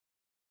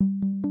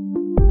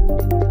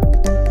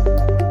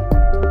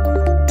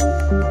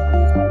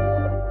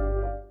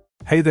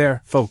Hey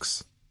there,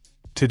 folks.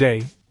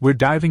 Today, we're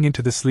diving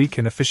into the sleek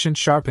and efficient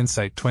Sharp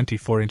Insight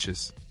 24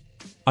 inches.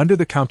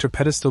 Under-the-counter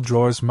pedestal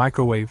drawers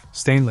microwave,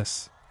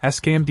 stainless,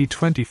 SKMD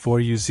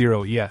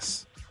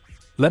 24U0ES.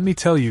 Let me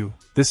tell you,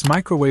 this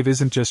microwave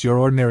isn't just your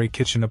ordinary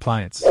kitchen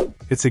appliance.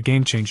 It's a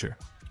game changer.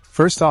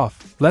 First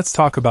off, let's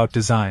talk about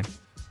design.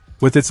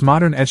 With its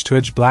modern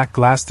edge-to-edge black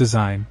glass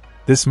design,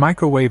 this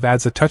microwave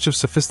adds a touch of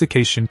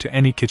sophistication to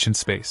any kitchen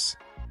space.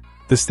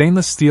 The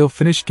stainless steel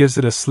finish gives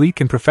it a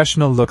sleek and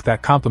professional look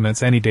that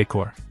complements any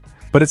decor.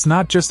 But it's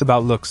not just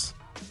about looks.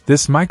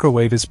 This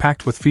microwave is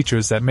packed with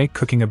features that make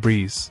cooking a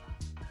breeze.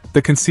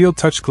 The concealed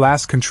touch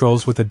glass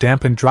controls with a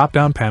dampened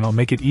drop-down panel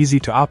make it easy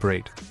to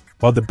operate,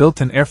 while the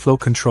built-in airflow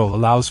control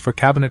allows for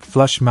cabinet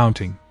flush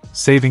mounting,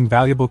 saving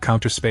valuable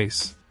counter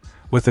space.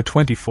 With a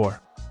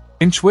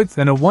 24-inch width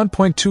and a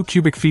 1.2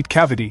 cubic feet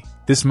cavity,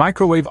 this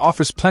microwave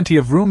offers plenty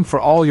of room for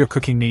all your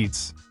cooking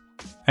needs.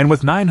 And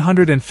with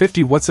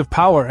 950 watts of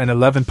power and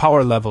 11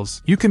 power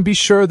levels, you can be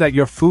sure that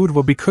your food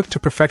will be cooked to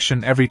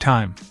perfection every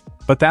time.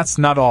 But that's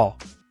not all.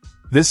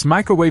 This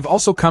microwave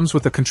also comes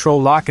with a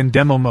control lock and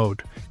demo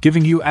mode,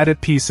 giving you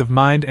added peace of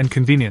mind and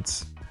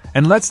convenience.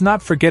 And let's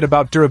not forget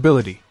about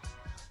durability.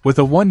 With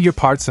a 1-year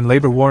parts and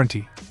labor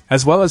warranty,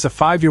 as well as a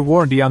 5-year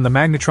warranty on the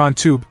magnetron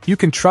tube, you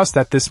can trust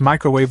that this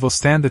microwave will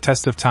stand the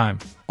test of time.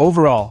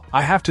 Overall,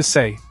 I have to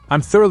say,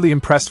 I'm thoroughly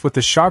impressed with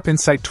the Sharp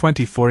Insight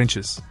 24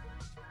 inches.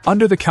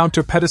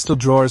 Under-the-counter pedestal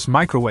drawers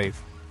microwave.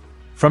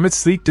 From its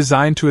sleek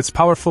design to its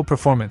powerful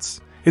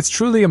performance, it's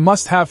truly a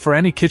must-have for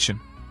any kitchen.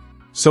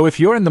 So if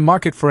you're in the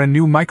market for a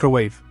new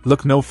microwave,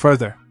 look no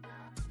further.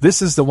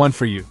 This is the one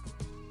for you.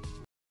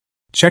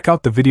 Check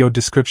out the video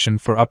description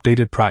for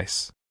updated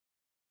price.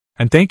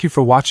 And thank you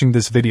for watching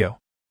this video.